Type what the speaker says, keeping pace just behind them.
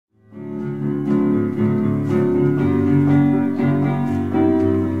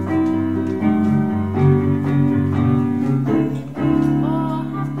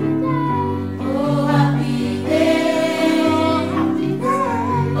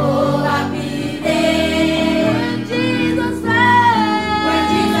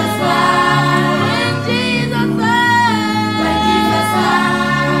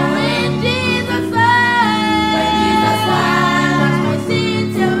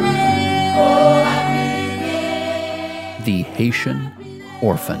Haitian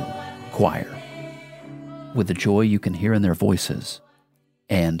Orphan Choir. With the joy you can hear in their voices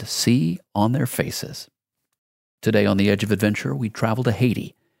and see on their faces. Today on The Edge of Adventure, we travel to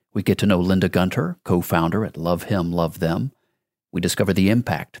Haiti. We get to know Linda Gunter, co-founder at Love Him, Love Them. We discover the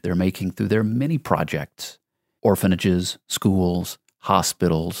impact they're making through their many projects, orphanages, schools,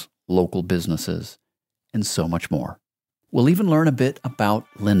 hospitals, local businesses, and so much more. We'll even learn a bit about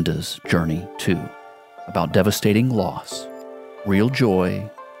Linda's journey, too, about devastating loss, real joy,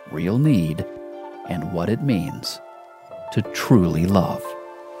 real need, and what it means to truly love.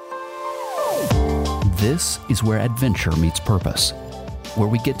 This is where adventure meets purpose, where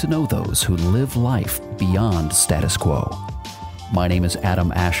we get to know those who live life beyond status quo. My name is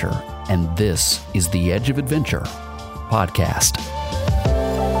Adam Asher, and this is The Edge of Adventure podcast.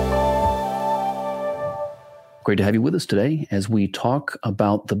 Great to have you with us today as we talk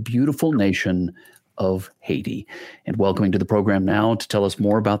about the beautiful nation of Haiti. And welcoming to the program now to tell us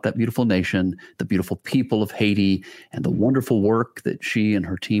more about that beautiful nation, the beautiful people of Haiti, and the wonderful work that she and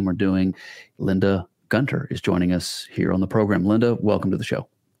her team are doing, Linda Gunter is joining us here on the program. Linda, welcome to the show.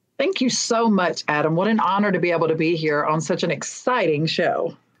 Thank you so much, Adam. What an honor to be able to be here on such an exciting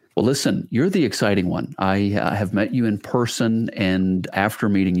show. Well, listen, you're the exciting one. I have met you in person, and after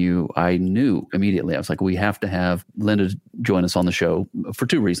meeting you, I knew immediately, I was like, we have to have Linda join us on the show for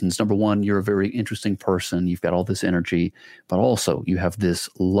two reasons. Number one, you're a very interesting person. You've got all this energy, but also you have this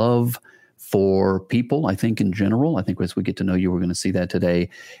love for people, I think, in general. I think as we get to know you, we're going to see that today.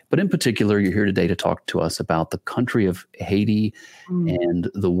 But in particular, you're here today to talk to us about the country of Haiti and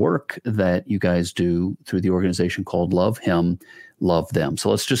the work that you guys do through the organization called Love Him, Love Them.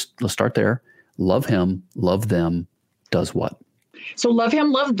 So let's start there. Love Him, Love Them does what? So Love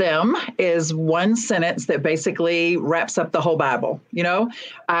Him, Love Them is one sentence that basically wraps up the whole Bible. You know,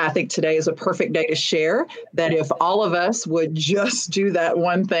 I think today is a perfect day to share that if all of us would just do that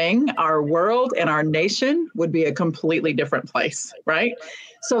one thing, our world and our nation would be a completely different place, right?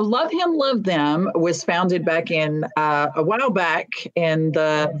 So Love Him, Love Them was founded back in a while back in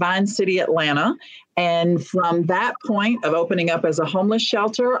the Vine City, Atlanta. And from that point of opening up as a homeless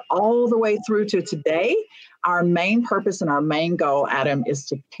shelter all the way through to today, our main purpose and our main goal, Adam, is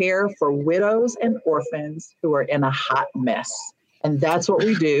to care for widows and orphans who are in a hot mess. And that's what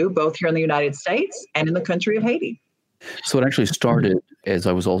we do both here in the United States and in the country of Haiti. So it actually started, as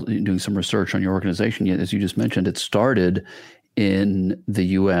I was doing some research on your organization, as you just mentioned, it started in the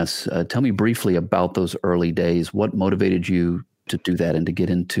U.S. Tell me briefly about those early days. What motivated you to do that and to get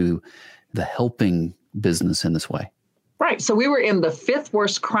into the helping business in this way? Right. So we were in the fifth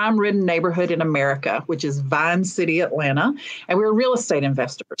worst crime-ridden neighborhood in America, which is Vine City, Atlanta. And we were real estate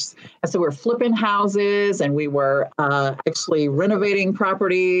investors. And so we were flipping houses and we were actually renovating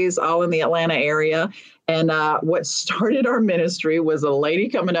properties all in the Atlanta area. And what started our ministry was a lady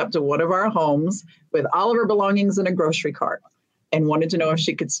coming up to one of our homes with all of her belongings in a grocery cart and wanted to know if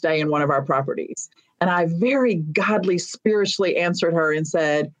she could stay in one of our properties. And I very godly, spiritually answered her and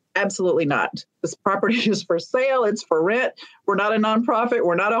said, absolutely not. This property is for sale. It's for rent. We're not a nonprofit.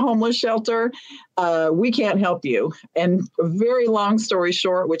 We're not a homeless shelter. We can't help you. And a very long story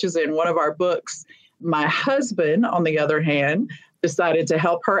short, which is in one of our books, my husband, on the other hand, decided to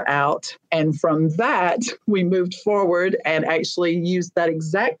help her out. And from that, we moved forward and actually used that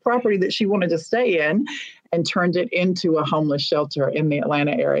exact property that she wanted to stay in and turned it into a homeless shelter in the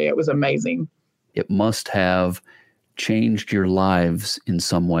Atlanta area. It was amazing. It must have changed your lives in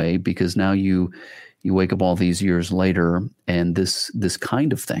some way, because now you wake up all these years later and this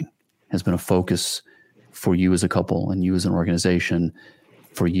kind of thing has been a focus for you as a couple and you as an organization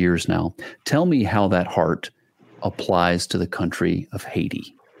for years now. Tell me how that heart applies to the country of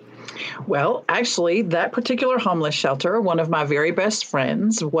Haiti. Well, actually, that particular homeless shelter, one of my very best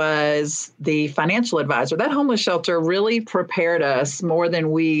friends was the financial advisor. That homeless shelter really prepared us more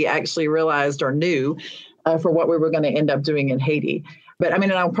than we actually realized or knew for what we were going to end up doing in Haiti. But I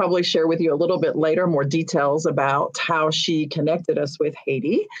mean, and I'll probably share with you a little bit later more details about how she connected us with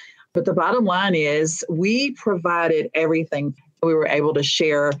Haiti. But the bottom line is we provided everything. We were able to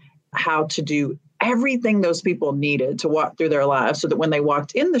share how to do everything those people needed to walk through their lives so that when they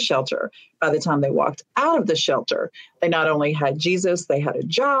walked in the shelter, by the time they walked out of the shelter, they not only had Jesus, they had a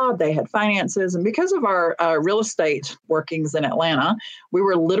job, they had finances. And because of our real estate workings in Atlanta, we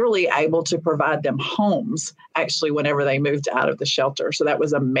were literally able to provide them homes actually whenever they moved out of the shelter. So that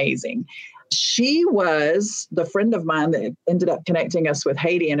was amazing. She was the friend of mine that ended up connecting us with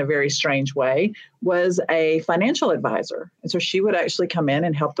Haiti in a very strange way, was a financial advisor. And so she would actually come in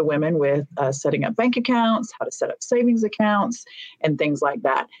and help the women with setting up bank accounts, how to set up savings accounts, and things like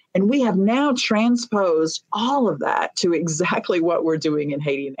that. And we have now transposed all of that to exactly what we're doing in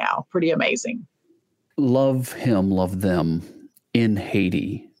Haiti now. Pretty amazing. Love him, love them in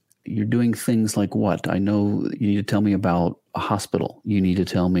Haiti. You're doing things like what? I know you need to tell me about a hospital. You need to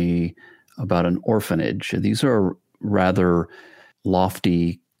tell me about an orphanage. These are rather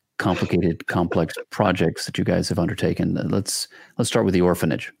lofty, complicated, complex projects that you guys have undertaken. Let's start with the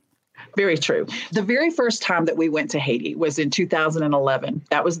orphanage. Very true. The very first time that we went to Haiti was in 2011.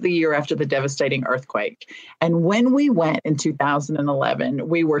 That was the year after the devastating earthquake. And when we went in 2011,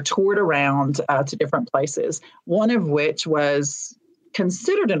 we were toured around to different places, one of which was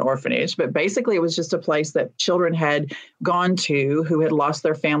considered an orphanage, but basically it was just a place that children had gone to who had lost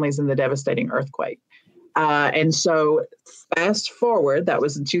their families in the devastating earthquake. And so fast forward, that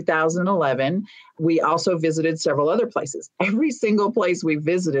was in 2011. We also visited several other places. Every single place we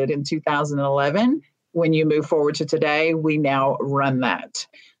visited in 2011, when you move forward to today, we now run that.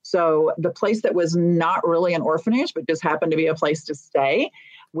 So the place that was not really an orphanage, but just happened to be a place to stay,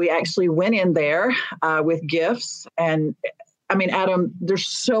 we actually went in there with gifts. And I mean, Adam, there's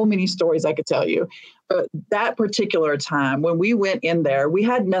so many stories I could tell you. But that particular time, when we went in there, we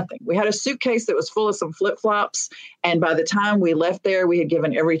had nothing. We had a suitcase that was full of some flip-flops. And by the time we left there, we had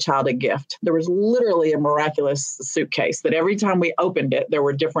given every child a gift. There was literally a miraculous suitcase that every time we opened it, there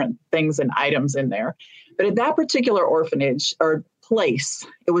were different things and items in there. But at that particular orphanage or place,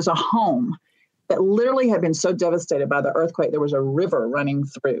 it was a home that literally had been so devastated by the earthquake, there was a river running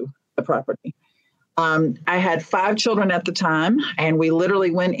through the property. I had 5 children at the time, and we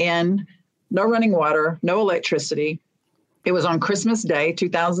literally went in, no running water, no electricity. It was on Christmas Day,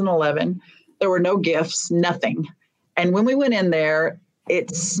 2011. There were no gifts, nothing. And when we went in there,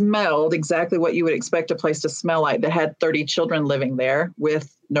 it smelled exactly what you would expect a place to smell like that had 30 children living there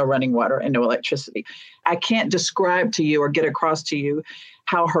with no running water and no electricity. I can't describe to you or get across to you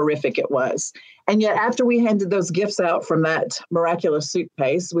how horrific it was. And yet after we handed those gifts out from that miraculous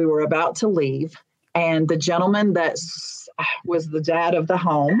suitcase, we were about to leave. And the gentleman that was the dad of the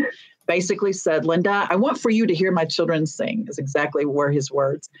home basically said, "Linda, I want for you to hear my children sing," is exactly were his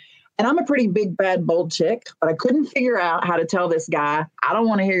words. And I'm a pretty big, bad, bold chick, but I couldn't figure out how to tell this guy, "I don't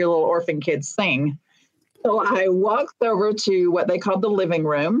want to hear your little orphan kids sing." So I walked over to what they called the living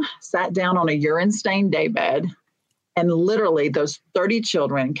room, sat down on a urine-stained daybed, and literally those 30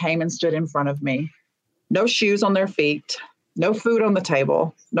 children came and stood in front of me. No shoes on their feet, no food on the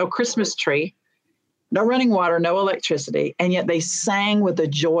table, no Christmas tree, no running water, no electricity, and yet they sang with the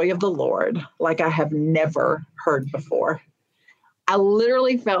joy of the Lord like I have never heard before. I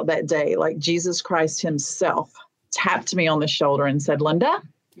literally felt that day like Jesus Christ himself tapped me on the shoulder and said, "Linda,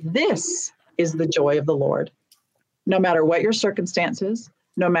 this is the joy of the Lord. No matter what your circumstances,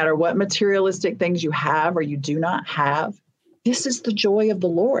 no matter what materialistic things you have or you do not have, this is the joy of the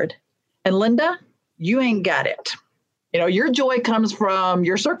Lord. And Linda, you ain't got it. You know, your joy comes from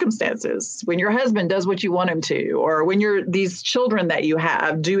your circumstances, when your husband does what you want him to, or when these children that you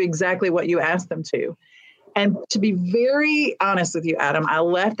have do exactly what you ask them to." And to be very honest with you, Adam, I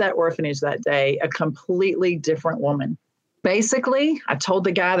left that orphanage that day a completely different woman. Basically, I told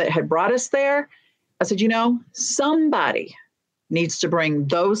the guy that had brought us there, I said, somebody needs to bring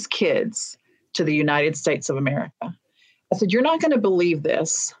those kids to the United States of America. I said, "You're not going to believe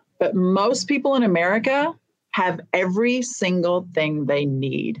this, but most people in America have every single thing they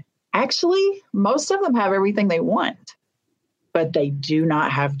need. Actually, most of them have everything they want, but they do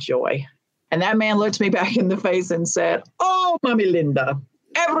not have joy." And that man looked me back in the face and said, "Oh, Mommy Linda,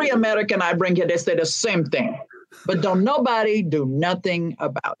 every American I bring here, they say the same thing, but don't nobody do nothing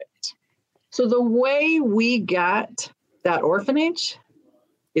about it." So the way we got that orphanage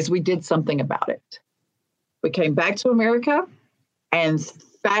is we did something about it. We came back to America, and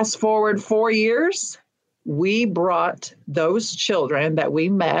fast forward 4 years, we brought those children that we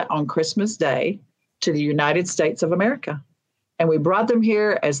met on Christmas Day to the United States of America. And we brought them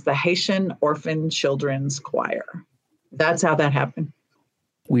here as the Haitian Orphan Children's Choir. That's how that happened.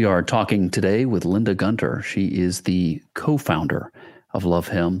 We are talking today with Linda Gunter. She is the co-founder of Love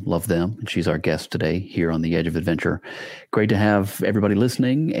Him, Love Them. And she's our guest today here on The Edge of Adventure. Great to have everybody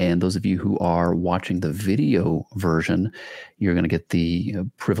listening. And those of you who are watching the video version, you're going to get the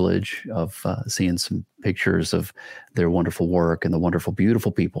privilege of seeing some pictures of their wonderful work and the wonderful,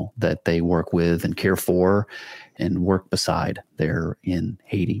 beautiful people that they work with and care for and work beside there in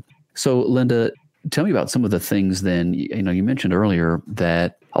Haiti. So, Linda, tell me about some of the things then. You mentioned earlier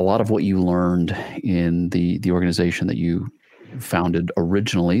that a lot of what you learned in the organization that you founded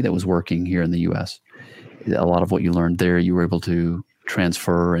originally that was working here in the U.S., a lot of what you learned there, you were able to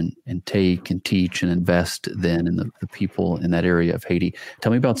transfer and take and teach and invest then in the people in that area of Haiti.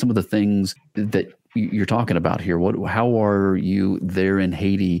 Tell me about some of the things that you're talking about here. How are you there in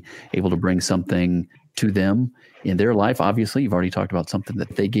Haiti able to bring something to them in their life? Obviously, you've already talked about something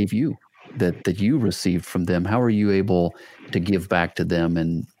that they gave you, that you received from them. How are you able to give back to them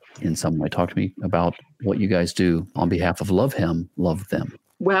in some way? Talk to me about what you guys do on behalf of Love Him, Love Them.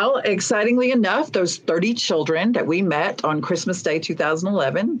 Well, excitingly enough, those 30 children that we met on Christmas Day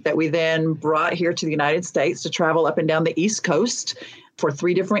 2011, that we then brought here to the United States to travel up and down the East Coast for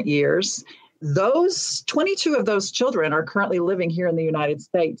 3 different years. Those 22 of those children are currently living here in the United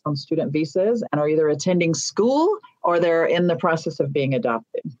States on student visas and are either attending school or they're in the process of being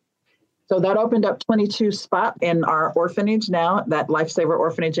adopted. So that opened up 22 spots in our orphanage now, that Lifesaver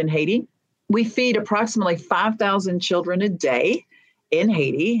Orphanage in Haiti. We feed approximately 5,000 children a day in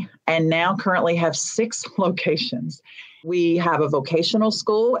Haiti, and now currently have 6 locations. We have a vocational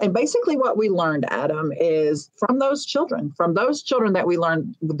school. And basically what we learned, Adam, is from those children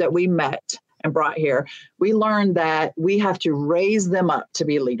that we met and brought here, we learned that we have to raise them up to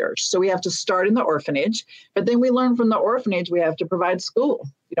be leaders. So we have to start in the orphanage, but then we learn from the orphanage, we have to provide school.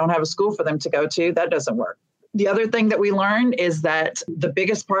 You don't have a school for them to go to, that doesn't work. The other thing that we learned is that the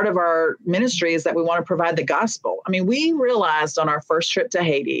biggest part of our ministry is that we want to provide the gospel. I mean, we realized on our first trip to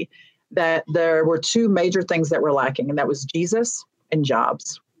Haiti that there were 2 major things that were lacking, and that was Jesus and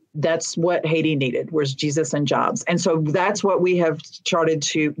jobs. That's what Haiti needed, was Jesus and jobs. And so that's what we have started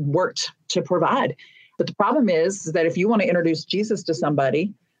to work to provide. But the problem is that if you want to introduce Jesus to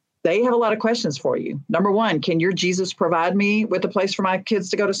somebody, they have a lot of questions for you. Number 1, can your Jesus provide me with a place for my kids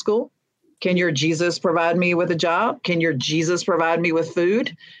to go to school? Can your Jesus provide me with a job? Can your Jesus provide me with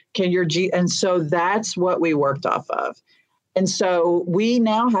food? And so that's what we worked off of. And so we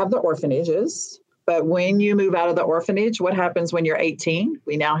now have the orphanages, but when you move out of the orphanage, what happens when you're 18?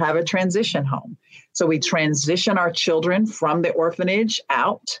 We now have a transition home. So we transition our children from the orphanage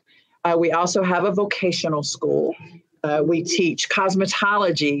out. We also have a vocational school. We teach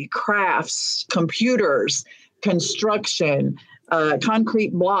cosmetology, crafts, computers, construction,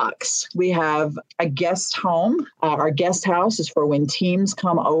 concrete blocks. We have a guest home. Our guest house is for when teams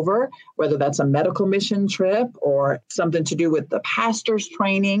come over, whether that's a medical mission trip or something to do with the pastor's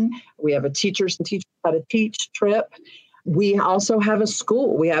training. We have a teachers and teach how to teach trip. We also have a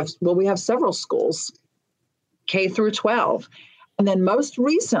school. We have several schools, K through 12. And then most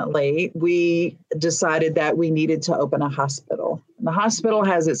recently, we decided that we needed to open a hospital. And the hospital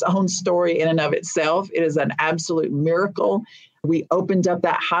has its own story in and of itself. It is an absolute miracle. We opened up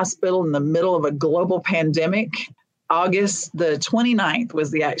that hospital in the middle of a global pandemic. August the 29th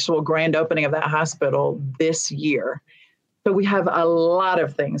was the actual grand opening of that hospital this year. So we have a lot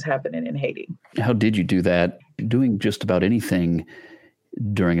of things happening in Haiti. How did you do that? Doing just about anything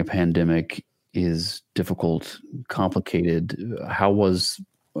during a pandemic is difficult, complicated. How was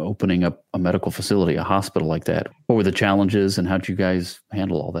opening up a medical facility, a hospital like that? What were the challenges and how did you guys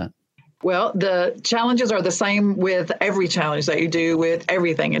handle all that? Well, the challenges are the same with every challenge that you do with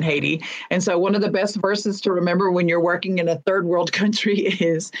everything in Haiti. And so one of the best verses to remember when you're working in a third world country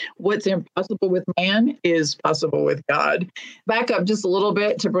is what's impossible with man is possible with God. Back up just a little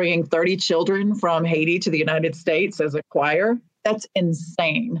bit to bringing 30 children from Haiti to the United States as a choir. That's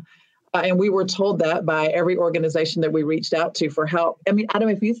insane. And we were told that by every organization that we reached out to for help. I mean, Adam,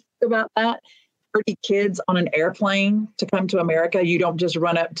 if you think about that, 30 kids on an airplane to come to America, you don't just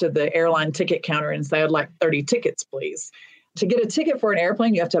run up to the airline ticket counter and say, I'd like 30 tickets, please. To get a ticket for an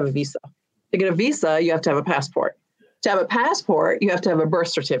airplane, you have to have a visa. To get a visa, you have to have a passport. To have a passport, you have to have a birth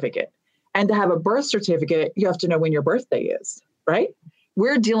certificate. And to have a birth certificate, you have to know when your birthday is, right?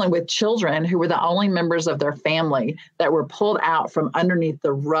 We're dealing with children who were the only members of their family that were pulled out from underneath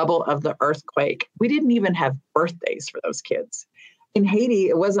the rubble of the earthquake. We didn't even have birthdays for those kids. In Haiti,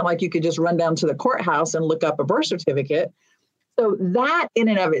 it wasn't like you could just run down to the courthouse and look up a birth certificate. So that in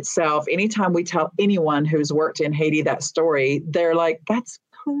and of itself, anytime we tell anyone who's worked in Haiti that story, they're like, that's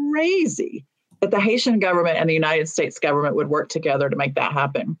crazy that the Haitian government and the United States government would work together to make that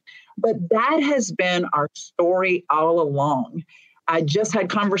happen. But that has been our story all along. I just had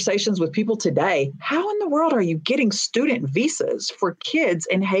conversations with people today. How in the world are you getting student visas for kids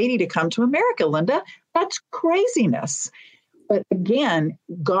in Haiti to come to America, Linda? That's craziness. But again,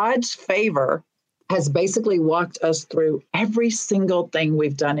 God's favor has basically walked us through every single thing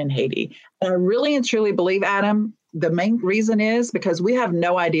we've done in Haiti. And I really and truly believe, Adam, the main reason is because we have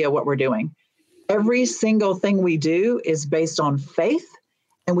no idea what we're doing. Every single thing we do is based on faith,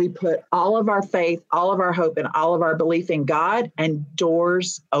 And we put all of our faith, all of our hope, and all of our belief in God, and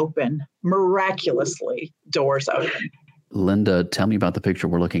doors open. Miraculously, doors open. Linda, tell me about the picture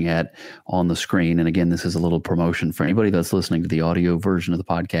we're looking at on the screen. And again, this is a little promotion for anybody that's listening to the audio version of the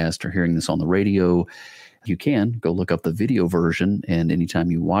podcast or hearing this on the radio. You can go look up the video version, and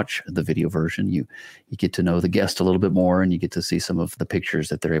anytime you watch the video version, you get to know the guest a little bit more, and you get to see some of the pictures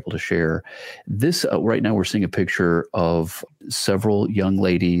that they're able to share. This right now, we're seeing a picture of several young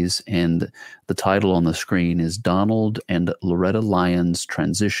ladies, and the title on the screen is Donald and Loretta Lyons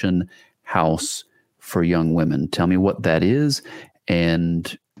Transition House for Young Women. Tell me what that is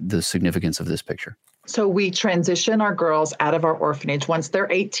and the significance of this picture. So we transition our girls out of our orphanage. Once they're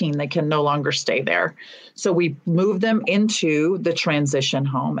 18, they can no longer stay there. So we move them into the transition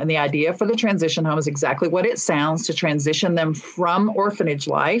home. And the idea for the transition home is exactly what it sounds, to transition them from orphanage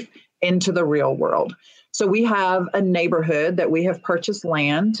life into the real world. So we have a neighborhood that we have purchased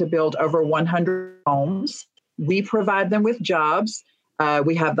land to build over 100 homes. We provide them with jobs.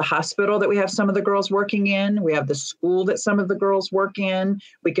 We have the hospital that we have some of the girls working in. We have the school that some of the girls work in.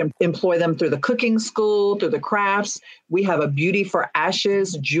 We can employ them through the cooking school, through the crafts. We have a Beauty for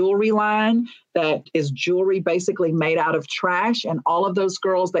Ashes jewelry line that is jewelry basically made out of trash. And all of those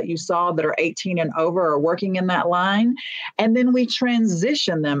girls that you saw that are 18 and over are working in that line. And then we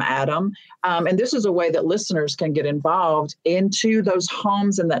transition them, Adam. And this is a way that listeners can get involved into those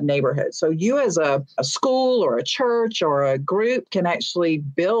homes in that neighborhood. So you as a school or a church or a group can actually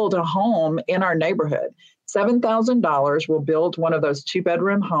build a home in our neighborhood. $7,000 will build one of those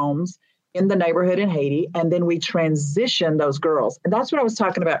 2-bedroom homes in the neighborhood in Haiti, and then we transition those girls. And that's what I was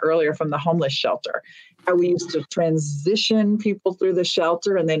talking about earlier from the homeless shelter. How we used to transition people through the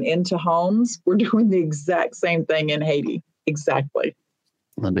shelter and then into homes. We're doing the exact same thing in Haiti. Exactly.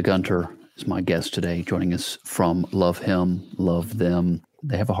 Linda Gunter is my guest today, joining us from Love Him, Love Them.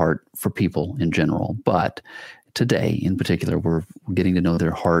 They have a heart for people in general, but today in particular, we're getting to know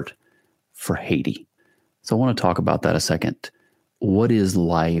their heart for Haiti. So I want to talk about that a second. What is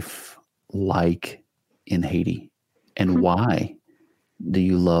life like in Haiti, and why do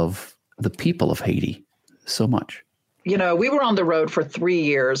you love the people of Haiti so much? You know, we were on the road for 3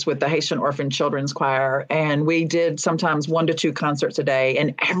 years with the Haitian Orphan Children's Choir, and we did sometimes 1 to 2 concerts a day.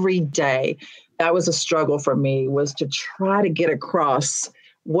 And every day, that was a struggle for me, was to try to get across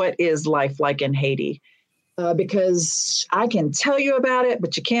what is life like in Haiti. Because I can tell you about it,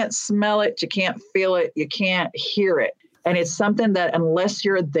 but you can't smell it, you can't feel it, you can't hear it. And it's something that unless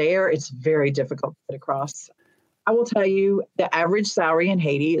you're there, it's very difficult to get across. I will tell you, the average salary in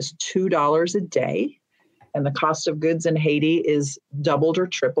Haiti is $2 a day, and the cost of goods in Haiti is doubled or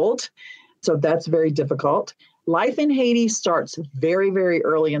tripled. So that's very difficult. Life in Haiti starts very, very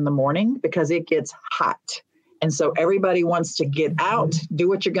early in the morning because it gets hot. And so everybody wants to get out, do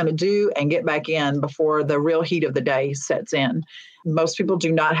what you're going to do, and get back in before the real heat of the day sets in. Most people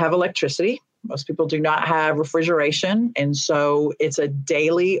do not have electricity. Most people do not have refrigeration. And so it's a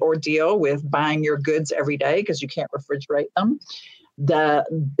daily ordeal with buying your goods every day because you can't refrigerate them. The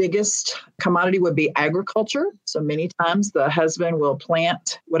biggest commodity would be agriculture. So many times the husband will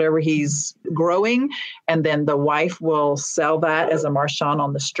plant whatever he's growing, and then the wife will sell that as a marchand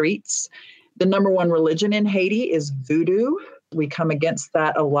on the streets. The number one religion in Haiti is voodoo. We come against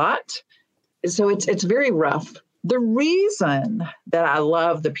that a lot. So it's very rough. The reason that I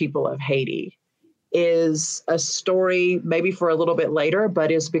love the people of Haiti is a story maybe for a little bit later,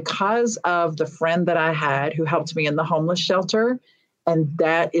 but is because of the friend that I had who helped me in the homeless shelter. And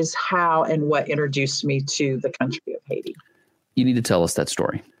that is how and what introduced me to the country of Haiti. You need to tell us that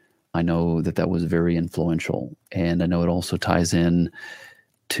story. I know that was very influential, and I know it also ties in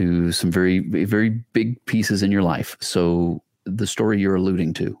to some very, very big pieces in your life. So the story you're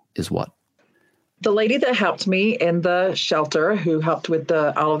alluding to is what? The lady that helped me in the shelter, who helped with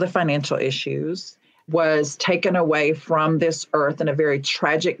all of the financial issues, was taken away from this earth in a very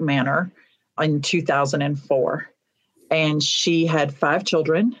tragic manner in 2004. And she had 5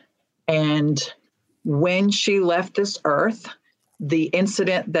 children. And when she left this earth, the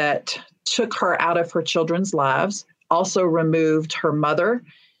incident that took her out of her children's lives also removed her mother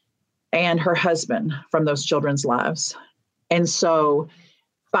and her husband from those children's lives. And so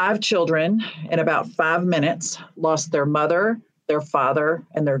 5 children in about 5 minutes lost their mother, their father,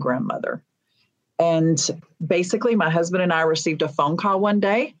 and their grandmother. And basically, my husband and I received a phone call one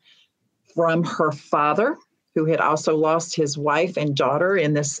day from her father, who had also lost his wife and daughter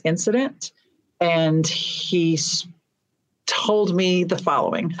in this incident. And he told me the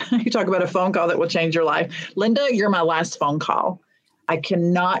following. You talk about a phone call that will change your life. Linda, you're my last phone call. I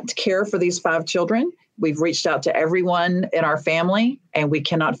cannot care for these 5 children. We've reached out to everyone in our family, and we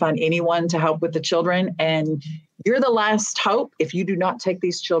cannot find anyone to help with the children. And you're the last hope. If you do not take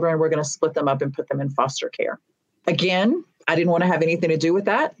these children, we're going to split them up and put them in foster care. Again, I didn't want to have anything to do with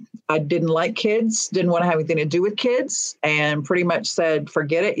that. I didn't like kids, didn't want to have anything to do with kids, and pretty much said,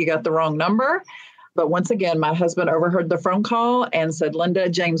 forget it, you got the wrong number. But once again, my husband overheard the phone call and said, Linda,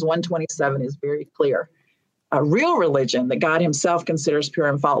 James 1:27 is very clear. A real religion that God himself considers pure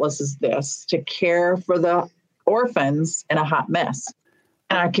and faultless is this, to care for the orphans in a hot mess.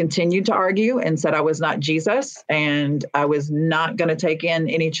 And I continued to argue and said I was not Jesus and I was not going to take in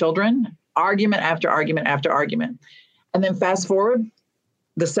any children, argument after argument after argument. And then fast forward,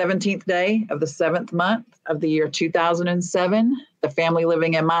 the 17th day of the 7th month of the year 2007, the family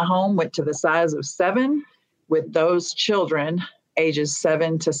living in my home went to the size of 7 with those children ages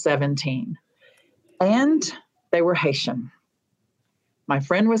 7 to 17. And they were Haitian. My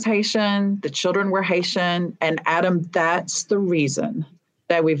friend was Haitian. The children were Haitian. And Adam, that's the reason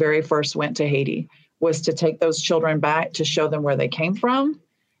that we very first went to Haiti, was to take those children back to show them where they came from.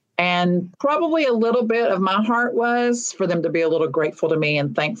 And probably a little bit of my heart was for them to be a little grateful to me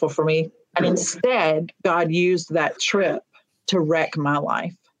and thankful for me. And instead, God used that trip to wreck my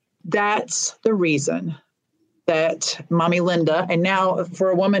life. That's the reason that Mommy Linda, and now for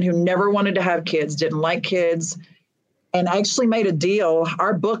a woman who never wanted to have kids, didn't like kids, and actually made a deal.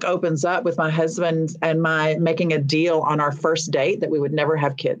 Our book opens up with my husband and my making a deal on our first date that we would never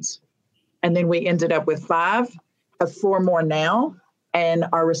have kids. And then we ended up with 5, have 4 more now, and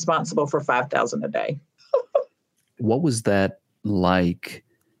are responsible for $5,000 a day. What was that like,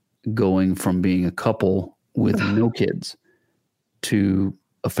 going from being a couple with no kids to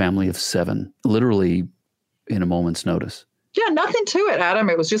a family of 7, literally in a moment's notice? Yeah, nothing to it, Adam.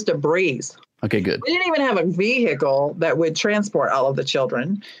 It was just a breeze. Okay, good. We didn't even have a vehicle that would transport all of the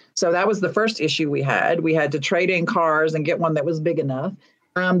children. So that was the first issue we had. We had to trade in cars and get one that was big enough.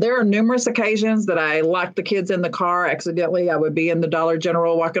 There are numerous occasions that I locked the kids in the car accidentally. I would be in the Dollar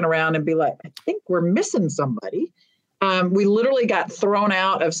General walking around and be like, I think we're missing somebody. We literally got thrown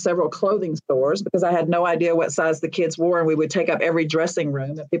out of several clothing stores because I had no idea what size the kids wore. And we would take up every dressing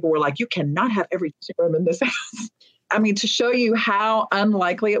room. And people were like, you cannot have every dressing room in this house. I mean, to show you how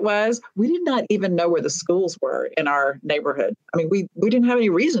unlikely it was, we did not even know where the schools were in our neighborhood. I mean, we didn't have any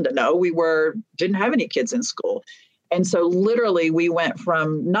reason to know. Didn't have any kids in school. And so literally we went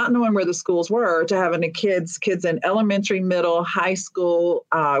from not knowing where the schools were to having kids in elementary, middle, high school.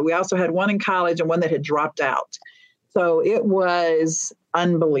 We also had one in college and one that had dropped out. So it was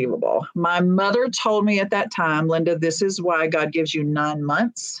unbelievable. My mother told me at that time, Linda, this is why God gives you 9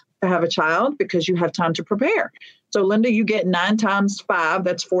 months to have a child, because you have time to prepare. So Linda, you get 9 times 5,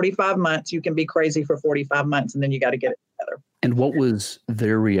 that's 45 months. You can be crazy for 45 months and then you got to get it together. And what was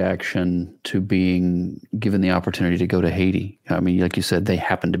their reaction to being given the opportunity to go to Haiti? I mean, like you said, they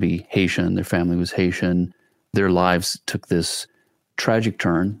happened to be Haitian. Their family was Haitian. Their lives took this tragic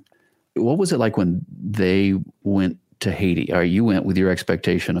turn. What was it like when they went to Haiti? Or you went with your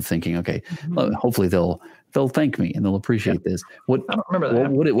expectation of thinking, okay, hopefully they'll thank me and they'll appreciate this. I don't remember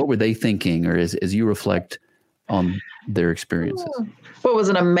that. What were they thinking, or as you reflect on their experiences? Well, it was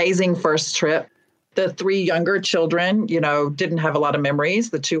an amazing first trip. The 3 younger children, didn't have a lot of memories.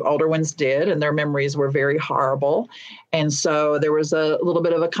 The 2 older ones did, and their memories were very horrible. And so there was a little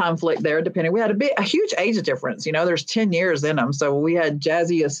bit of a conflict there, depending. We had a huge age difference. There's 10 years in them. So we had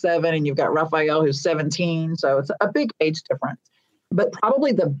Jazzy is 7, and you've got Raphael who's 17. So it's a big age difference. But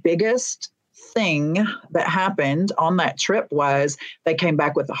probably the biggest thing that happened on that trip was they came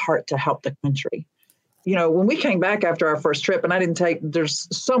back with a heart to help the country. When we came back after our first trip, and there's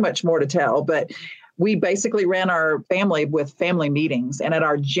so much more to tell, but we basically ran our family with family meetings. And at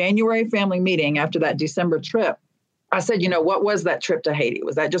our January family meeting after that December trip, I said, what was that trip to Haiti?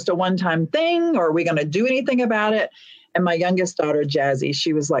 Was that just a one-time thing, or are we going to do anything about it? And my youngest daughter, Jazzy,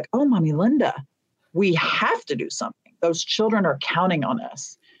 she was like, oh, Mommy Linda, we have to do something. Those children are counting on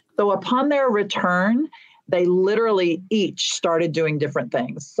us. So upon their return, they literally each started doing different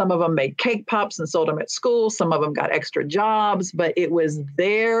things. Some of them made cake pops and sold them at school. Some of them got extra jobs, but it was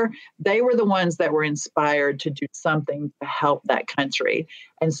they were the ones that were inspired to do something to help that country.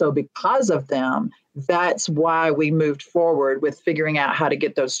 And so because of them, that's why we moved forward with figuring out how to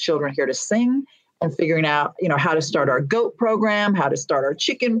get those children here to sing and figuring out, how to start our goat program, how to start our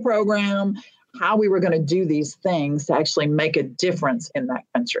chicken program, how we were going to do these things to actually make a difference in that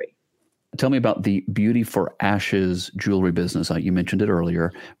country. Tell me about the Beauty for Ashes jewelry business. You mentioned it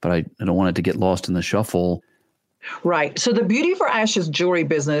earlier, but I don't want it to get lost in the shuffle. Right. So the Beauty for Ashes jewelry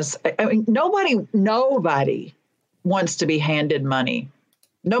business, I mean, nobody wants to be handed money.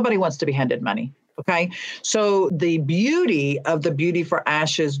 Nobody wants to be handed money. Okay. So the beauty of the Beauty for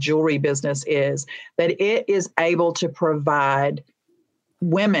Ashes jewelry business is that it is able to provide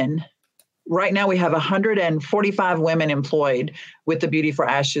women. Right now, we have 145 women employed with the Beauty for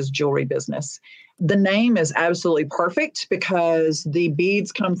Ashes jewelry business. The name is absolutely perfect because the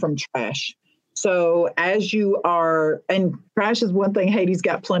beads come from trash. So as you are, and trash is one thing Haiti's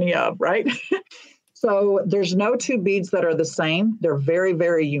got plenty of, right? So there's no two beads that are the same. They're very,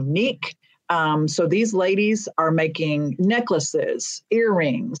 very unique. So these ladies are making necklaces,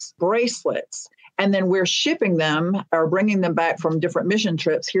 earrings, bracelets, and then we're shipping them or bringing them back from different mission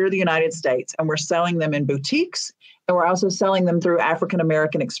trips here to the United States. And we're selling them in boutiques. And we're also selling them through African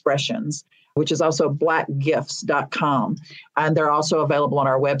American Expressions, which is also blackgifts.com. And they're also available on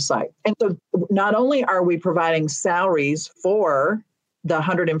our website. And so not only are we providing salaries for the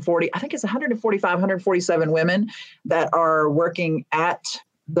 140, I think it's 145, 147 women that are working at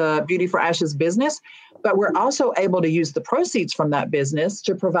the Beauty for Ashes business, but we're also able to use the proceeds from that business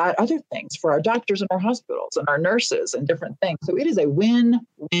to provide other things for our doctors and our hospitals and our nurses and different things. So it is a win,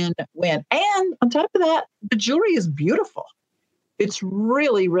 win, win. And on top of that, the jewelry is beautiful. It's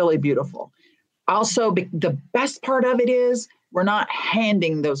really, really beautiful. Also, the best part of it is we're not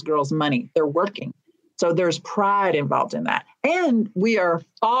handing those girls money. They're working. So there's pride involved in that. And we are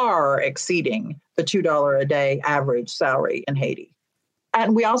far exceeding the $2 a day average salary in Haiti.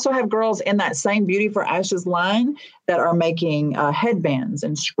 And we also have girls in that same Beauty for Ashes line that are making headbands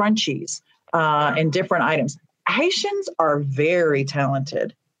and scrunchies and different items. Haitians are very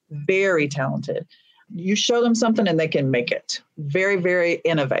talented, very talented. You show them something and they can make it. Very, very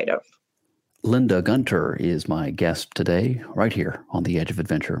innovative. Linda Gunter is my guest today, right here on The Edge of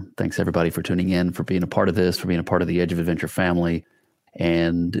Adventure. Thanks, everybody, for tuning in, for being a part of this, for being a part of the Edge of Adventure family,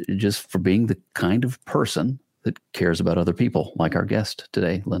 and just for being the kind of person that cares about other people, like our guest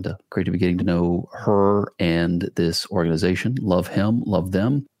today, Linda. Great to be getting to know her and this organization. Love him, love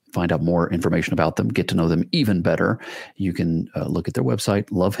them. Find out more information about them, get to know them even better. You can look at their website,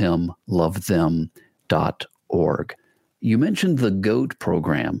 lovehimlovethem.org. You mentioned the GOAT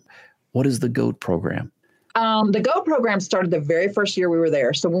program. What is the GOAT program? The GOAT program started the very first year we were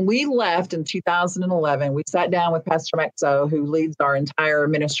there. So when we left in 2011, we sat down with Pastor Mexo, who leads our entire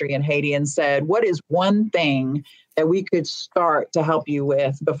ministry in Haiti, and said, what is one thing that we could start to help you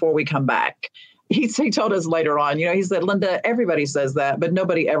with before we come back? He told us later on, he said, Linda, everybody says that, but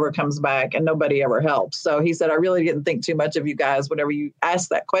nobody ever comes back and nobody ever helps. So he said, I really didn't think too much of you guys whenever you asked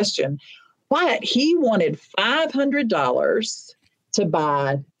that question. But he wanted $500 to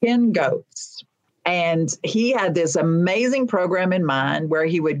buy 10 goats. And he had this amazing program in mind where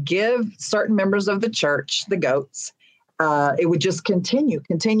he would give certain members of the church the goats. It would just continue.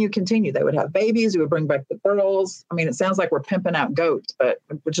 They would have babies. He would bring back the girls. I mean, it sounds like we're pimping out goats,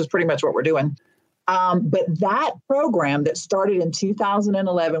 which is pretty much what we're doing. But that program that started in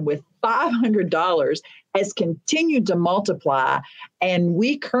 2011 with $500 has continued to multiply. And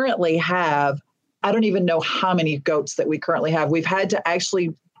we currently have, I don't even know how many goats that we currently have. We've had to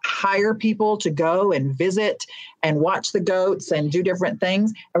actually hire people to go and visit and watch the goats and do different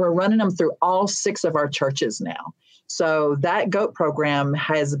things. And we're running them through all 6 of our churches now. So that GOAT program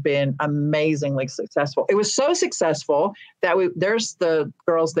has been amazingly successful. It was so successful that there's the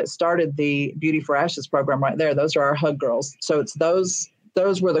girls that started the Beauty for Ashes program right there. Those are our hug girls. So it's those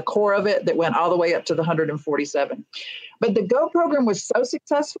were the core of it that went all the way up to the 147. But the GOAT program was so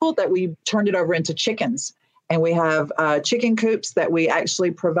successful that we turned it over into chickens. And we have chicken coops that we actually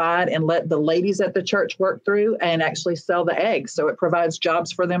provide and let the ladies at the church work through and actually sell the eggs. So it provides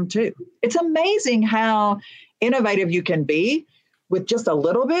jobs for them too. It's amazing how innovative you can be with just a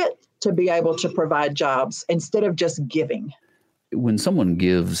little bit to be able to provide jobs instead of just giving. When someone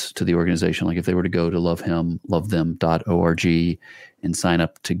gives to the organization, like if they were to go to lovehimlovethem.org and sign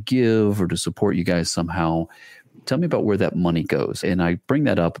up to give or to support you guys somehow, tell me about where that money goes. And I bring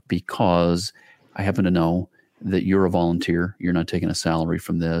that up because I happen to know that you're a volunteer. You're not taking a salary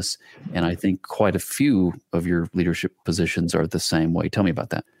from this. And I think quite a few of your leadership positions are the same way. Tell me about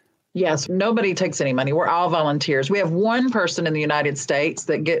that. Yes, nobody takes any money. We're all volunteers. We have one person in the United States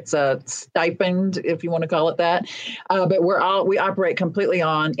that gets a stipend, if you want to call it that. But we operate completely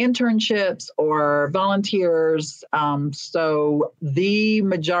on internships or volunteers. So the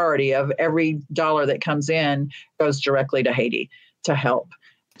majority of every dollar that comes in goes directly to Haiti to help.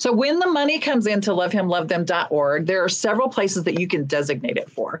 So when the money comes into lovehimlovethem.org, there are several places that you can designate it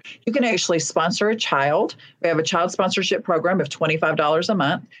for. You can actually sponsor a child. We have a child sponsorship program of $25 a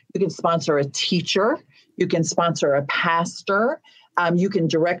month. You can sponsor a teacher. You can sponsor a pastor. You can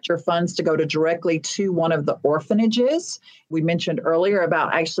direct your funds to go directly to one of the orphanages. We mentioned earlier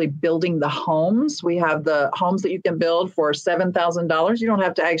about actually building the homes. We have the homes that you can build for $7,000. You don't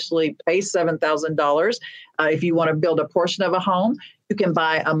have to actually pay $7,000 if you want to build a portion of a home. You can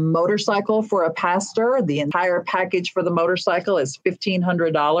buy a motorcycle for a pastor. The entire package for the motorcycle is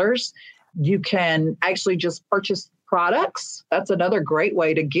 $1,500. You can actually just purchase products. That's another great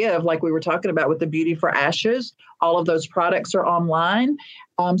way to give, like we were talking about with the Beauty for Ashes. All of those products are online.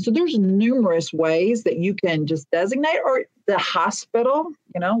 So there's numerous ways that you can just designate, or the hospital,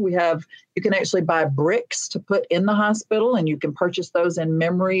 you can actually buy bricks to put in the hospital, and you can purchase those in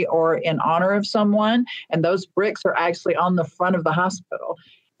memory or in honor of someone. And those bricks are actually on the front of the hospital.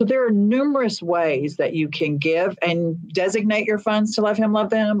 So there are numerous ways that you can give and designate your funds to Love Him, Love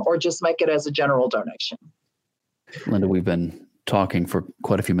Them, or just make it as a general donation. Linda, we've been talking for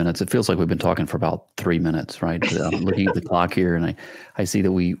quite a few minutes. It feels like we've been talking for about 3 minutes, right? I'm looking at the clock here, and I see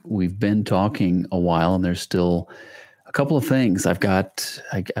that we've been talking a while, and there's still a couple of things I have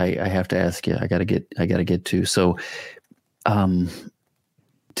to ask you. I got to get to. So,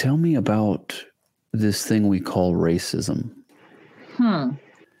 tell me about this thing we call racism. Well,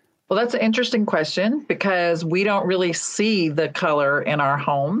 that's an interesting question, because we don't really see the color in our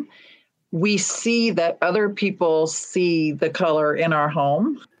home. We see that other people see the color in our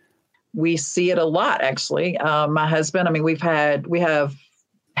home. We see it a lot, actually. My husband, we have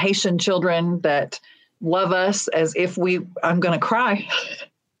Haitian children that love us as if I'm going to cry,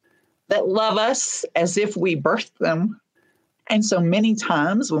 that love us as if we birthed them. And so many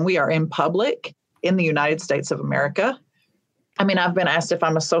times when we are in public in the United States of America, I've been asked if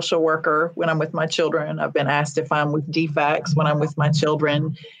I'm a social worker when I'm with my children. I've been asked if I'm with DFACS when I'm with my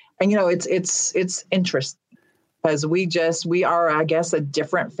children. And, it's interesting, because we are, I guess, a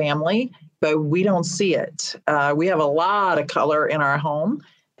different family, but we don't see it. We have a lot of color in our home.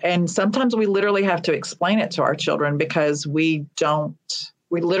 And sometimes we literally have to explain it to our children, because we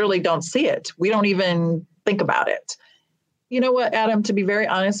literally don't see it. We don't even think about it. You know what, Adam, to be very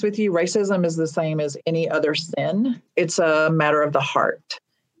honest with you, racism is the same as any other sin. It's a matter of the heart.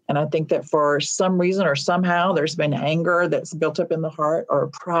 And I think that for some reason or somehow there's been anger that's built up in the heart, or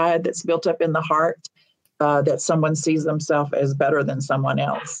pride that's built up in the heart, that someone sees themselves as better than someone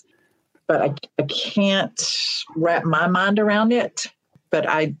else. But I can't wrap my mind around it. But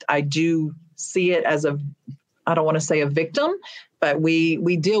I do see it as I don't want to say a victim, but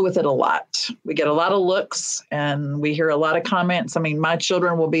we deal with it a lot. We get a lot of looks, and we hear a lot of comments. My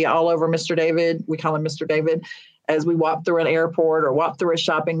children will be all over Mr. David. We call him Mr. David, as we walk through an airport or walk through a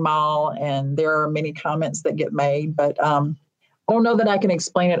shopping mall, and there are many comments that get made. But I don't know that I can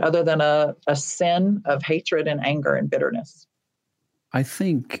explain it other than a sin of hatred and anger and bitterness. I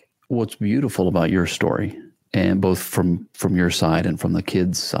think what's beautiful about your story, and both from your side and from the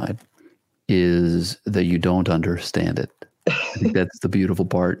kids' side, is that you don't understand it. I think that's the beautiful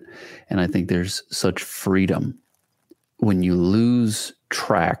part. And I think there's such freedom when you lose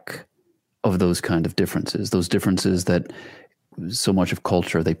track of those kind of differences, those differences that so much of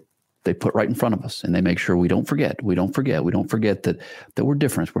culture they put right in front of us, and they make sure we don't forget that we're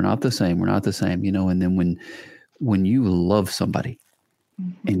different. We're not the same. And then when you love somebody,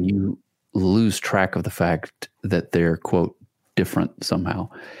 mm-hmm. and you lose track of the fact that they're, quote, different somehow,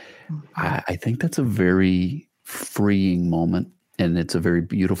 mm-hmm. I think that's a very freeing moment. And it's a very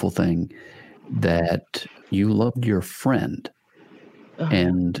beautiful thing that you loved your friend,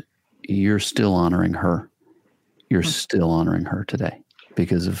 and you're still honoring her. You're still honoring her today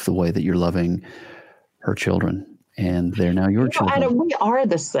because of the way that you're loving her children, and they're now your children. Adam, we are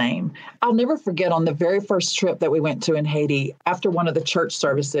the same. I'll never forget, on the very first trip that we went to in Haiti, after one of the church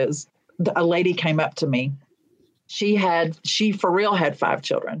services, a lady came up to me. She for real had 5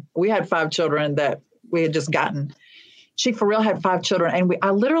 children. We had 5 children that we had just gotten. She for real had 5 children. And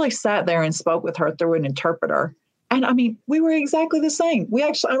I literally sat there and spoke with her through an interpreter. And we were exactly the same.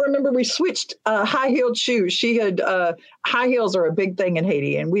 I remember we switched high-heeled shoes. She had high heels are a big thing in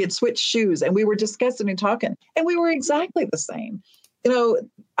Haiti, and we had switched shoes, and we were discussing and talking, and we were exactly the same.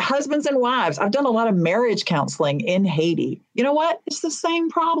 Husbands and wives. I've done a lot of marriage counseling in Haiti. You know what? It's the same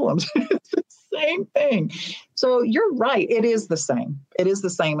problems. It's the same thing. So you're right. It is the same. It is the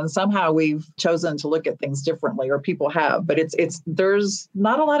same. And somehow we've chosen to look at things differently, or people have, but there's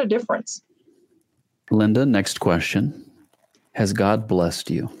not a lot of difference. Linda, next question. Has God blessed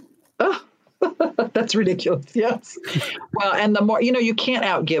you? Oh, that's ridiculous. Yes. Well, and the more, you can't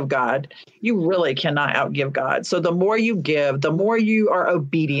outgive God. You really cannot outgive God. So the more you give, the more you are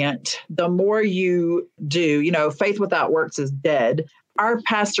obedient, the more you do. Faith without works is dead. Our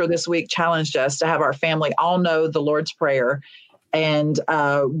pastor this week challenged us to have our family all know the Lord's Prayer. And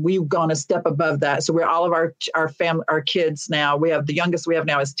we've gone a step above that. So we're all of our kids now. We have the youngest we have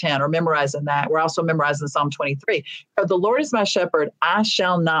now is 10, are memorizing that. We're also memorizing Psalm 23. The Lord is my shepherd, I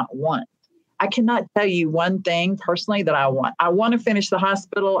shall not want. I cannot tell you one thing personally that I want. I want to finish the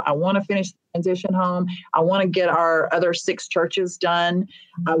hospital. I want to finish the transition home. I want to get our other 6 churches done.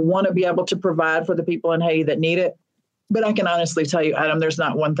 I want to be able to provide for the people in Haiti that need it. But I can honestly tell you, Adam, there's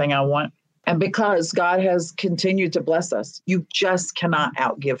not one thing I want. And because God has continued to bless us, you just cannot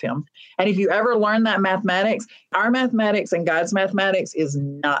outgive him. And if you ever learn that mathematics, our mathematics and God's mathematics is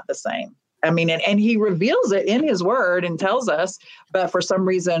not the same. I mean, and he reveals it in his word and tells us, but for some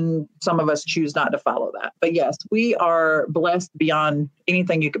reason, some of us choose not to follow that. But yes, we are blessed beyond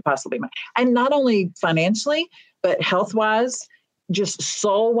anything you could possibly imagine. And not only financially, but health-wise, just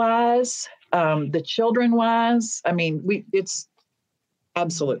soul-wise, the children-wise. I mean, it's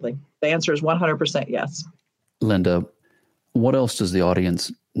absolutely. The answer is 100% yes. Linda, what else does the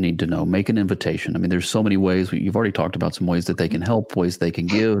audience need to know? Make an invitation. I mean, there's so many ways. You've already talked about some ways that they can help, ways they can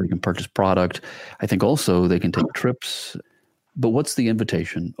give, they can purchase product. I think also they can take trips. But what's the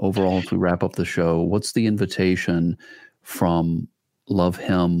invitation overall as we wrap up the show? What's the invitation from Love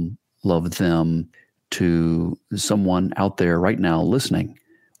Him, Love Them to someone out there right now listening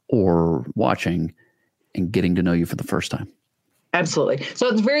or watching and getting to know you for the first time? Absolutely. So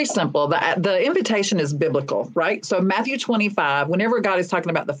it's very simple. The invitation is biblical, right? So Matthew 25, whenever God is talking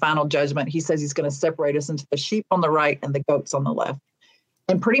about the final judgment, he says he's going to separate us into the sheep on the right and the goats on the left.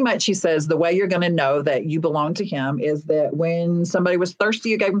 And pretty much he says the way you're going to know that you belong to him is that when somebody was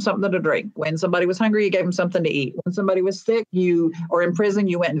thirsty, you gave them something to drink. When somebody was hungry, you gave them something to eat. When somebody was sick, or in prison,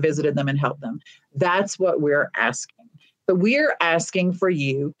 you went and visited them and helped them. That's what we're asking. So we're asking for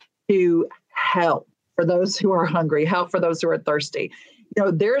you to help. For those who are hungry, help for those who are thirsty.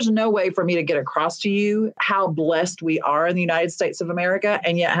 There's no way for me to get across to you how blessed we are in the United States of America,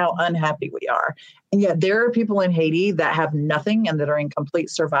 and yet how unhappy we are. And yet there are people in Haiti that have nothing and that are in complete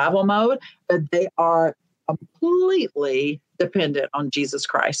survival mode, but they are completely dependent on Jesus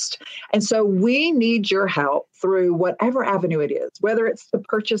Christ. And so we need your help through whatever avenue it is, whether it's to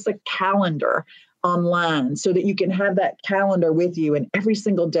purchase a calendar online so that you can have that calendar with you, and every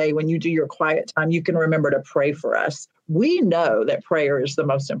single day when you do your quiet time, you can remember to pray for us. We know that prayer is the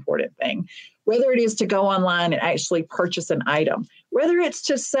most important thing. Whether it is to go online and actually purchase an item, whether it's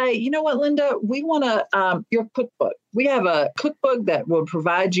to say, you know what, Linda, we want your cookbook. We have a cookbook that will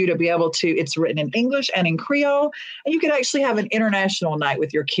provide you to be able to, it's written in English and in Creole, and you could actually have an international night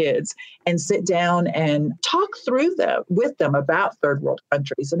with your kids and sit down and talk through with them about third world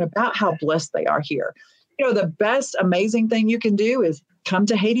countries and about how blessed they are here. The best amazing thing you can do is come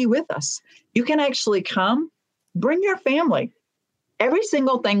to Haiti with us. You can actually come, bring your family. Every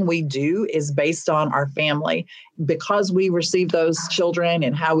single thing we do is based on our family. Because we received those children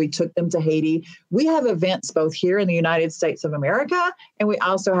and how we took them to Haiti, we have events both here in the United States of America, and we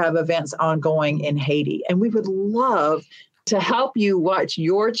also have events ongoing in Haiti. And we would love to help you watch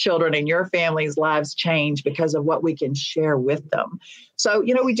your children and your family's lives change because of what we can share with them. So,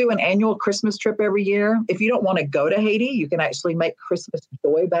 we do an annual Christmas trip every year. If you don't want to go to Haiti, you can actually make Christmas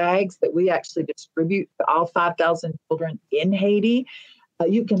joy bags that we actually distribute to all 5,000 children in Haiti.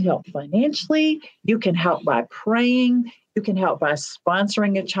 You can help financially. You can help by praying. You can help by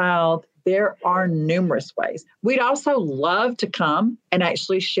sponsoring a child. There are numerous ways. We'd also love to come and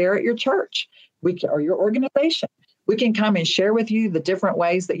actually share at your church or your organization. We can come and share with you the different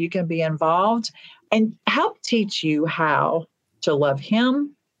ways that you can be involved and help teach you how to love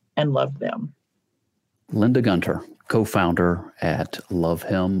him and love them. Linda Gunter, co-founder at Love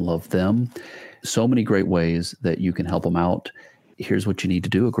Him, Love Them. So many great ways that you can help them out. Here's what you need to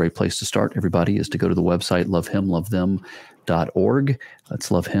do. A great place to start, everybody, is to go to the website, lovehimlovethem.org. That's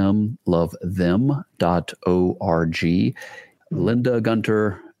lovehimlovethem.org. Linda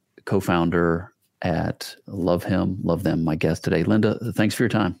Gunter, co-founder at Love Him, Love Them, my guest today. Linda, thanks for your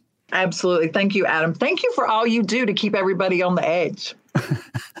time. Absolutely. Thank you, Adam. Thank you for all you do to keep everybody on the edge.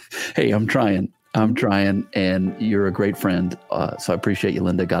 Hey, I'm trying, and you're a great friend. So I appreciate you,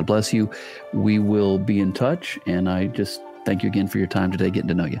 Linda. God bless you. We will be in touch, and I just thank you again for your time today, getting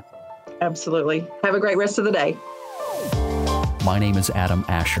to know you. Absolutely. Have a great rest of the day. My name is Adam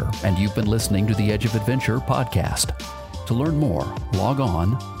Asher, and you've been listening to the Edge of Adventure podcast. To learn more, log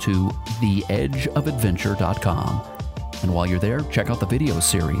on to theedgeofadventure.com. And while you're there, check out the video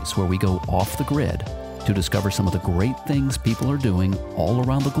series where we go off the grid to discover some of the great things people are doing all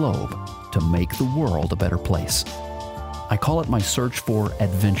around the globe to make the world a better place. I call it my search for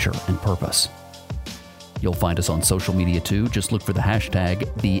adventure and purpose. You'll find us on social media too. Just look for the hashtag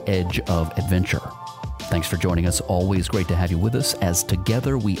 #TheEdgeOfAdventure. Thanks for joining us. Always great to have you with us as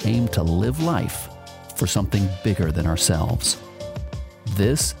together we aim to live life for something bigger than ourselves.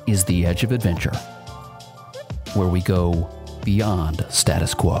 This is The Edge of Adventure, where we go beyond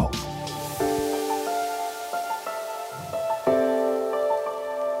status quo.